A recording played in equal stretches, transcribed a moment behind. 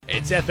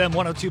It's FM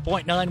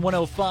 102.9,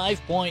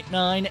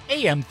 105.9,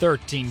 AM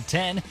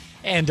 1310,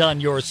 and on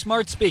your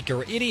smart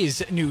speaker, it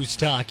is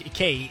Newstalk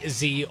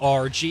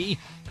KZRG.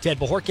 Ted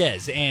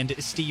Bojorquez and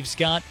Steve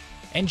Scott.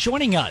 And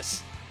joining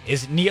us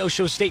is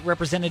Neosho State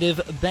Representative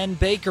Ben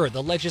Baker,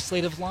 the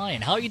Legislative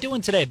Lion. How are you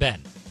doing today,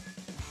 Ben?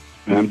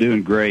 I'm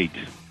doing great.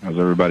 How's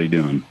everybody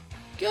doing?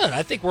 Good.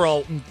 I think we're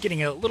all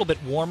getting a little bit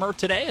warmer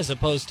today as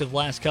opposed to the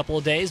last couple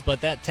of days,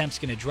 but that temp's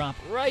going to drop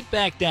right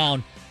back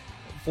down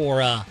for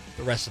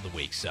the rest of the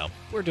week. So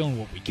we're doing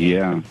what we can.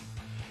 Yeah.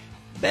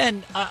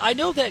 Ben, I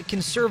know that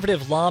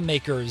conservative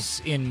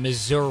lawmakers in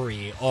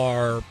Missouri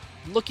are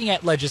looking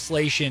at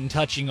legislation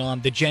touching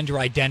on the gender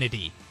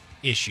identity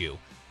issue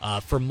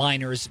for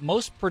minors,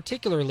 most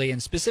particularly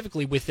and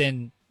specifically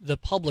within the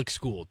public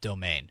school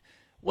domain.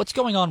 What's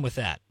going on with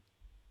that?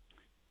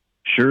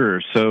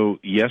 Sure. So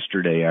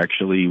yesterday,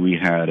 actually, we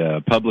had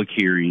a public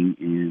hearing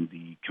in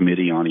the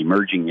Committee on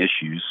Emerging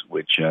Issues,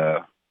 which,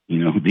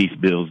 these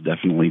bills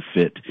definitely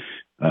fit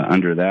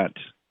under that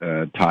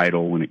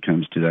title when it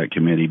comes to that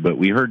committee. But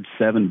we heard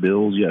 7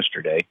 bills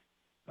yesterday,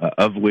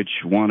 of which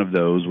one of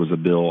those was a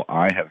bill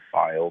I have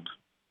filed.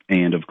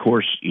 And, of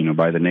course,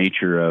 by the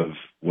nature of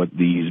what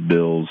these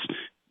bills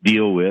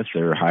deal with,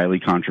 they're highly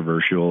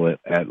controversial,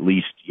 at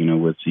least,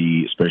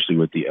 especially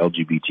with the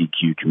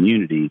LGBTQ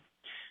community.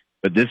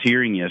 But this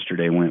hearing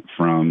yesterday went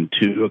from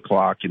 2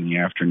 o'clock in the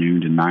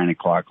afternoon to 9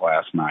 o'clock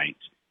last night.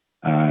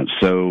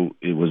 So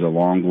it was a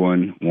long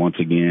one once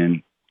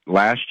again.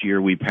 Last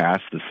year, we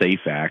passed the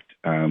SAFE Act,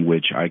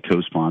 which I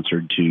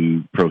co-sponsored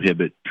to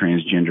prohibit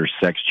transgender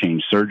sex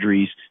change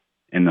surgeries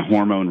and the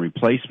hormone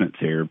replacement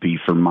therapy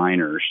for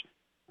minors,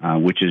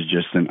 which is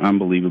just an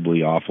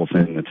unbelievably awful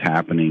thing that's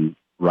happening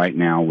right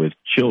now with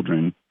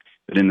children.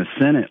 But in the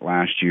Senate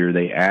last year,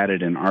 they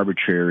added an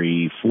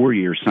arbitrary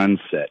 4-year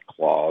sunset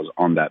clause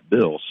on that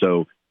bill.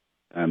 So,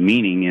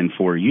 meaning in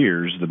 4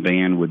 years, the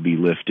ban would be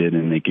lifted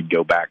and they could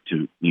go back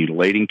to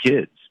mutilating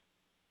kids.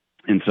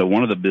 And so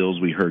one of the bills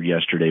we heard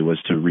yesterday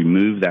was to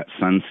remove that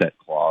sunset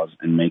clause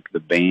and make the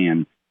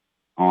ban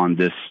on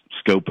this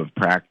scope of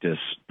practice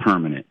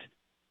permanent.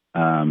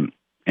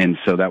 And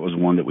so that was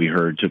one that we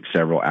heard took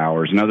several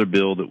hours. Another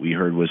bill that we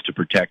heard was to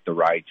protect the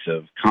rights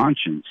of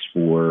conscience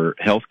for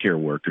healthcare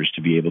workers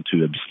to be able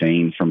to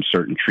abstain from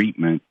certain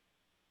treatment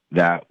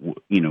that,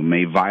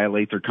 may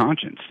violate their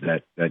conscience,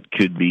 that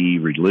could be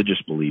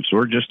religious beliefs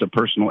or just a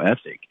personal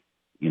ethic.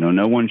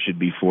 No one should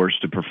be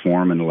forced to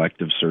perform an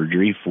elective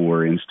surgery,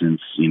 for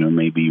instance,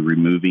 maybe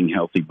removing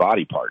healthy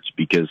body parts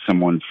because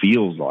someone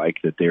feels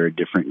like that they're a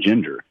different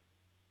gender.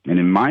 And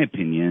in my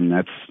opinion,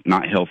 that's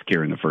not health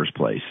care in the first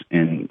place,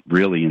 and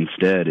really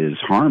instead is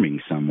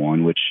harming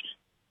someone, which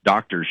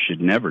doctors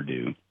should never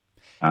do.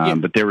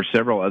 But there were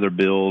several other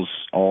bills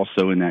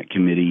also in that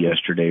committee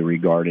yesterday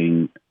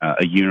regarding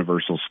a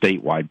universal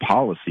statewide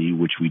policy,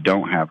 which we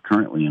don't have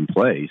currently in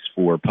place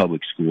for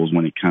public schools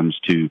when it comes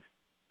to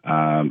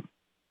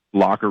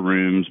locker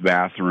rooms,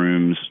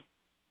 bathrooms,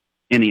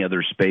 any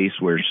other space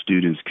where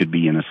students could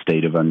be in a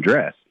state of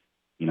undress.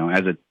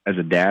 As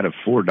a dad of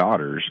 4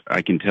 daughters,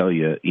 I can tell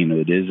you,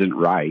 it isn't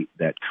right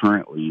that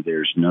currently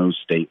there's no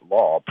state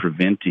law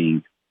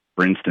preventing,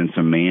 for instance,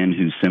 a man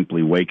who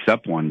simply wakes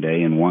up one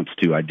day and wants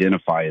to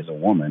identify as a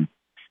woman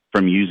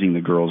from using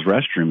the girls'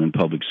 restroom in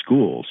public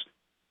schools.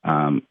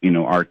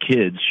 Our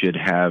kids should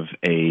have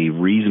a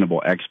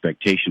reasonable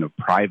expectation of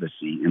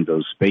privacy in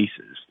those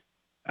spaces.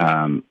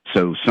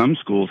 So some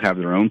schools have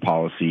their own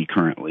policy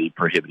currently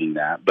prohibiting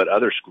that, but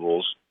other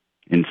schools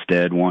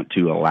instead want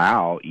to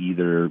allow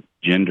either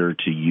gender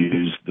to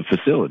use the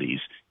facilities.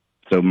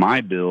 So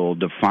my bill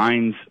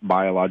defines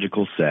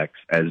biological sex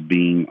as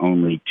being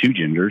only 2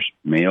 genders,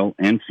 male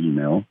and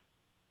female,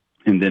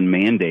 and then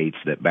mandates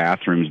that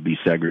bathrooms be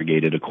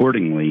segregated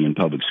accordingly in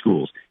public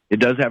schools. It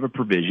does have a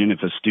provision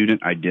if a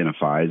student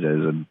identifies as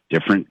a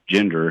different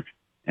gender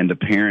and the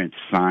parents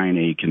sign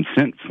a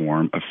consent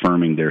form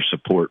affirming their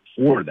support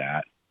for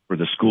that, for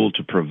the school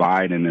to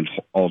provide an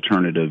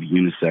alternative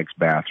unisex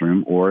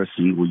bathroom or a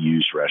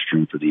single-use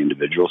restroom for the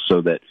individual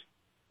so that,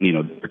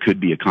 there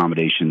could be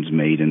accommodations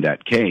made in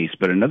that case.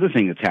 But another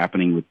thing that's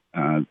happening with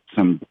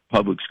some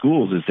public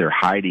schools is they're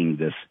hiding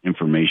this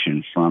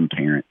information from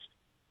parents,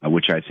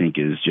 which I think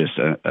is just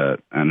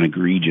an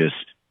egregious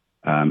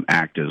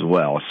act as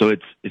well. So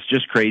it's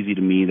just crazy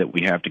to me that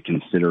we have to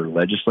consider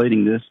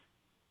legislating this,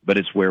 but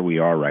it's where we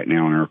are right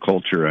now in our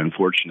culture,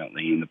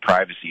 unfortunately, and the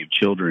privacy of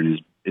children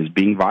is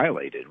being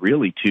violated,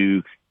 really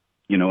to,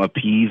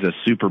 appease a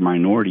super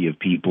minority of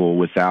people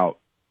without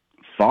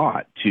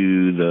thought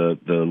to the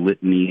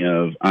litany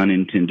of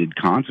unintended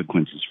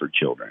consequences for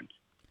children.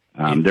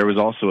 There was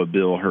also a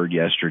bill heard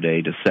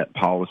yesterday to set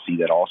policy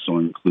that also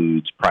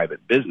includes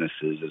private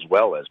businesses as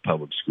well as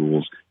public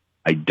schools.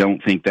 I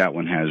don't think that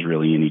one has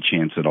really any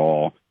chance at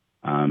all,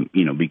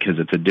 because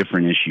it's a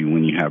different issue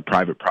when you have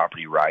private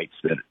property rights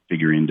that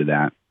figure into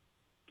that.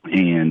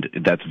 And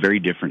that's very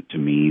different to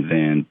me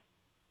than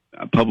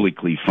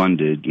publicly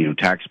funded,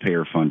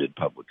 taxpayer-funded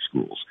public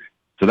schools.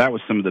 So that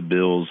was some of the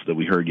bills that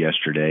we heard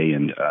yesterday,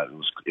 and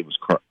it was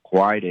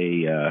quite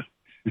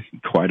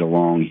a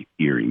long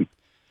hearing.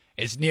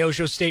 It's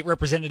Neosho State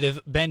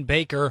Representative Ben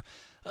Baker.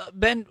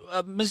 Ben,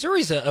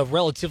 Missouri's a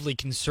relatively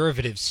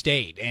conservative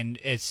state, and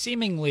it's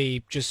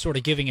seemingly just sort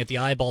of giving it the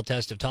eyeball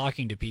test of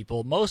talking to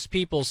people. Most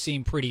people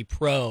seem pretty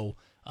pro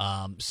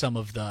some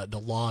of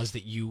the laws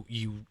that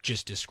you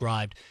just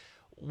described.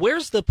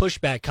 Where's the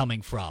pushback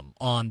coming from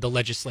on the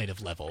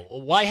legislative level?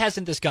 Why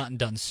hasn't this gotten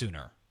done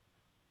sooner?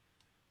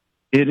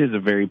 It is a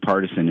very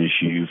partisan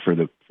issue for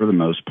the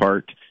most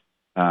part.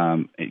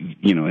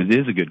 It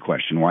is a good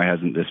question. Why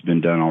hasn't this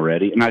been done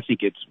already? And I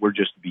think we're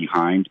just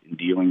behind in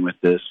dealing with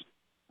this.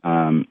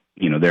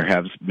 There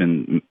have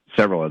been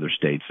several other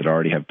states that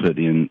already have put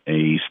in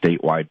a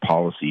statewide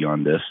policy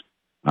on this.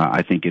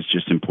 I think it's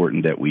just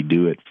important that we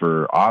do it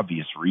for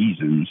obvious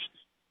reasons.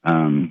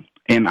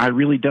 And I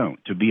really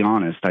don't. To be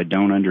honest, I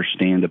don't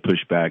understand the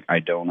pushback. I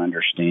don't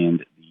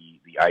understand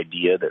the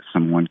idea that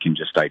someone can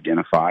just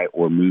identify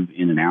or move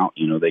in and out.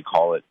 They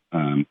call it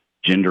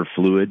gender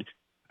fluid.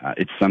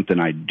 It's something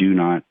I do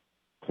not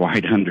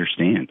quite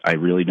understand. I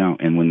really don't.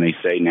 And when they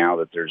say now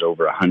that there's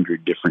over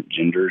 100 different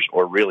genders,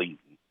 or really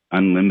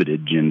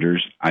unlimited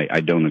genders, I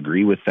don't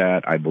agree with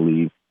that. I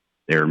believe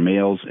there are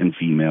males and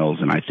females,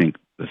 and I think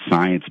the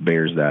science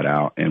bears that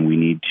out, and we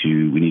need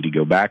to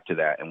go back to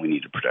that, and we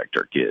need to protect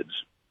our kids.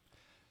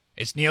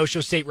 It's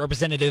Neosho State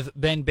Representative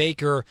Ben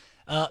Baker.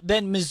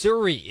 Ben,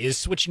 Missouri is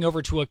switching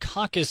over to a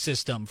caucus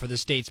system for the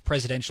state's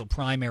presidential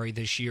primary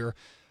this year.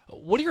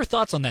 What are your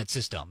thoughts on that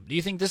system? Do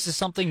you think this is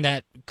something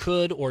that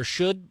could or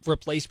should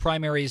replace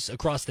primaries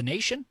across the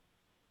nation?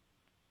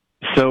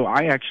 So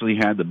I actually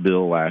had the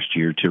bill last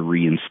year to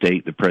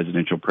reinstate the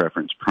presidential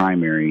preference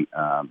primary,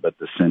 but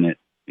the Senate,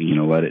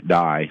 let it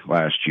die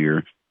last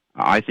year.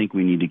 I think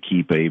we need to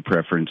keep a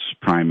preference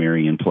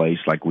primary in place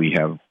like we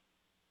have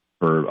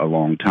for a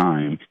long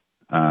time.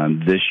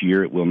 This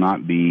year it will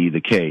not be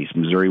the case.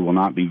 Missouri will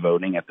not be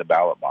voting at the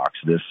ballot box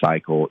this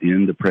cycle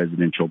in the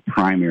presidential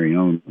primary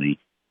only.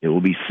 It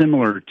will be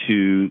similar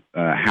to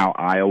how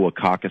Iowa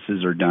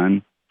caucuses are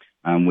done,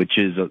 which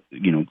is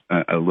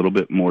a little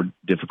bit more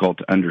difficult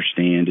to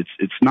understand.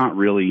 It's not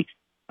really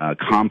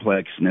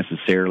complex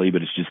necessarily,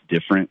 but it's just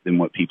different than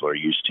what people are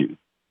used to.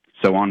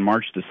 So on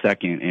March the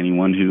 2nd,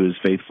 anyone who is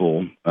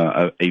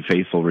a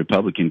faithful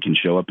Republican can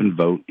show up and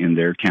vote in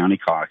their county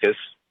caucus.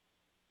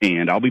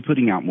 And I'll be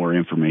putting out more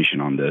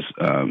information on this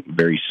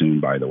very soon,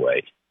 by the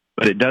way.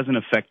 But it doesn't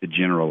affect the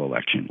general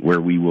election, where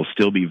we will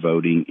still be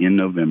voting in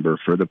November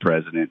for the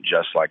president,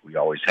 just like we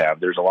always have.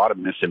 There's a lot of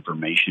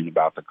misinformation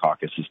about the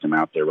caucus system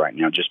out there right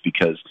now, just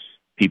because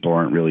people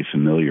aren't really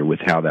familiar with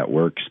how that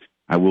works.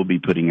 I will be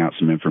putting out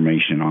some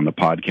information on the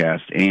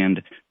podcast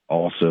and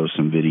also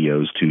some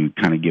videos to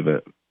kind of give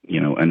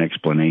an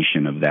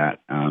explanation of that.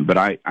 But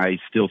I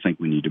still think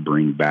we need to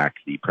bring back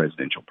the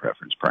presidential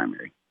preference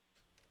primary.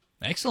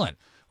 Excellent.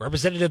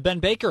 Representative Ben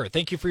Baker,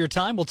 thank you for your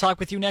time. We'll talk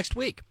with you next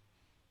week.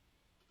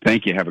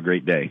 Thank you. Have a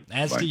great day.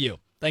 As Bye. to you.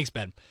 Thanks,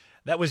 Ben.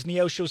 That was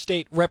Neosho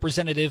State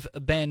Representative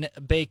Ben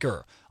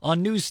Baker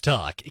on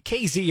Newstalk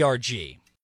KZRG.